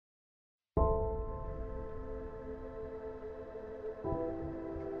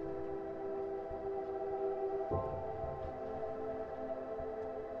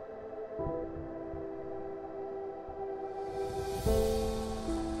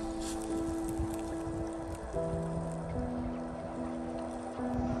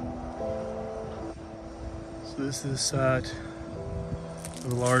So this is the site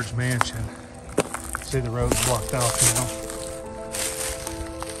of a large mansion. See, the road's blocked off now.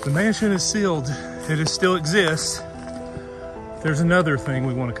 The mansion is sealed. It still exists. There's another thing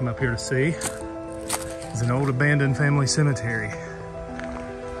we want to come up here to see. It's an old abandoned family cemetery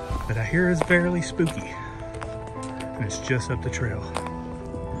that I hear is fairly spooky. And it's just up the trail.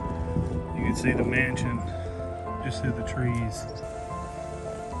 You can see the mansion just through the trees.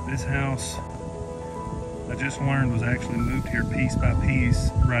 This house, I just learned, was actually moved here piece by piece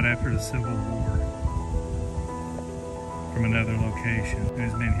right after the Civil War from another location, and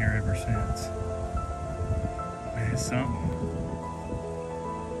it's been here ever since. Man, it's something.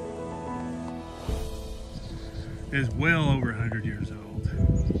 It is well over 100 years old.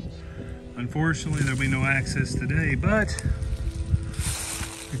 Unfortunately, there'll be no access today, but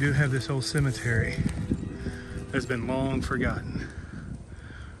we do have this old cemetery that's been long forgotten.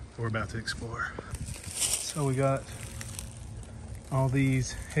 We're about to explore. So we got all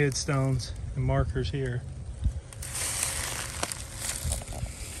these headstones and markers here.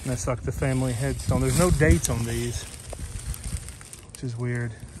 And that's like the family headstone. There's no dates on these, which is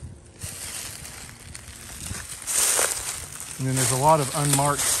weird. And then there's a lot of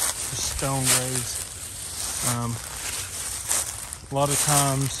unmarked stone graves. A lot of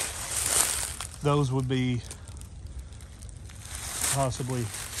times those would be possibly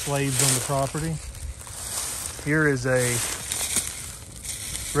slaves on the property. Here is a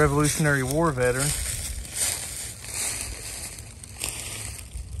Revolutionary War veteran.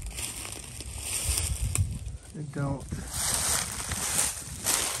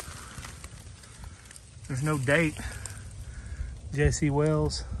 There's no date. Jesse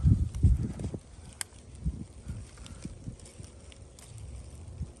Wells.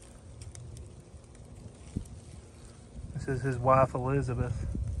 This is his wife, Elizabeth.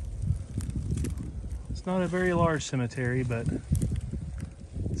 It's not a very large cemetery, but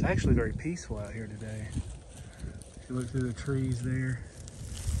it's actually very peaceful out here today. If you look through the trees there,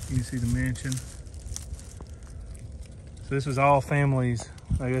 you can see the mansion. So this was all families.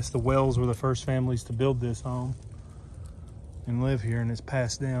 I guess the Wells were the first families to build this home and live here, and it's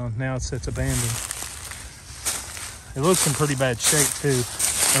passed down. Now it's abandoned. It looks in pretty bad shape too.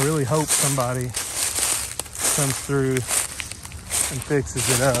 I really hope somebody comes through and fixes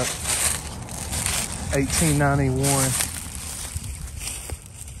it up. 1891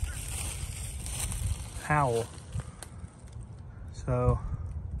 Howell. So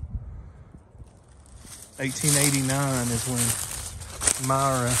 1889 is when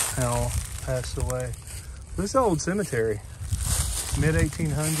Myra Howell passed away. This is an old cemetery,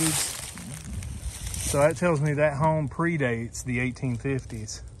 mid-1800s. So that tells me that home predates the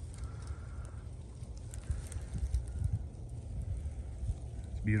 1850s.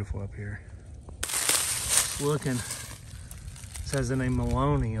 It's beautiful up here. Looking, this has the name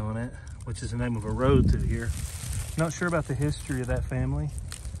Maloney on it, which is the name of a road through here. Not sure about the history of that family.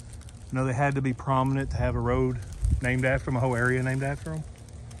 I know they had to be prominent to have a road named after them, a whole area named after them.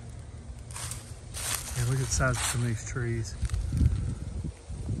 Yeah, look at the size of some of these trees.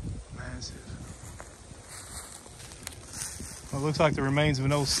 Massive. Well, it looks like the remains of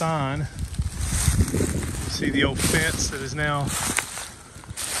an old sign. You see the old fence that is now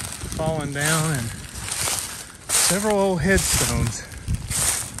fallen down, and several old headstones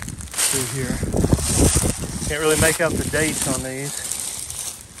through here. Can't really make out the dates on these.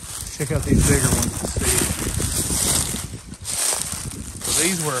 Check out these bigger ones to see. So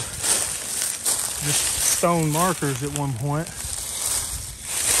these were just stone markers at one point.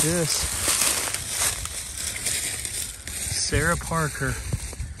 This, Sarah Parker,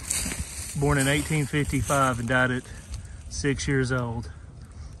 born in 1855 and died at 6 years old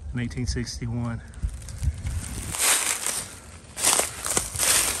in 1861.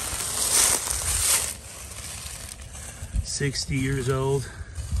 "60 years old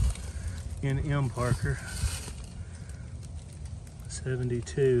in M. Parker,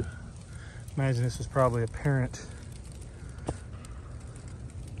 72. Imagine this was probably a parent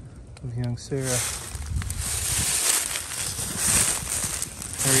of young Sarah.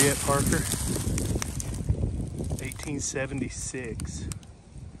 Harriet Parker, 1876.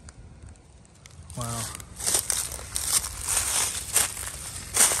 Wow.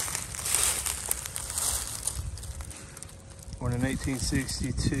 Born in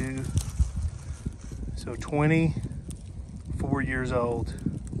 1862. So 24 years old.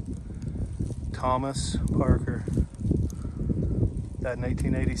 Thomas Parker. Died in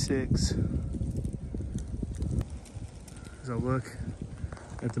 1886. As I look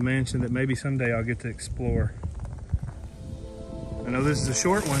at the mansion that maybe someday I'll get to explore. I know this is a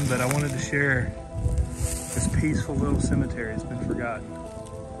short one, but I wanted to share this peaceful little cemetery has been forgotten.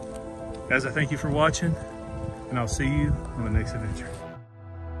 Guys, I thank you for watching, and I'll see you on the next adventure.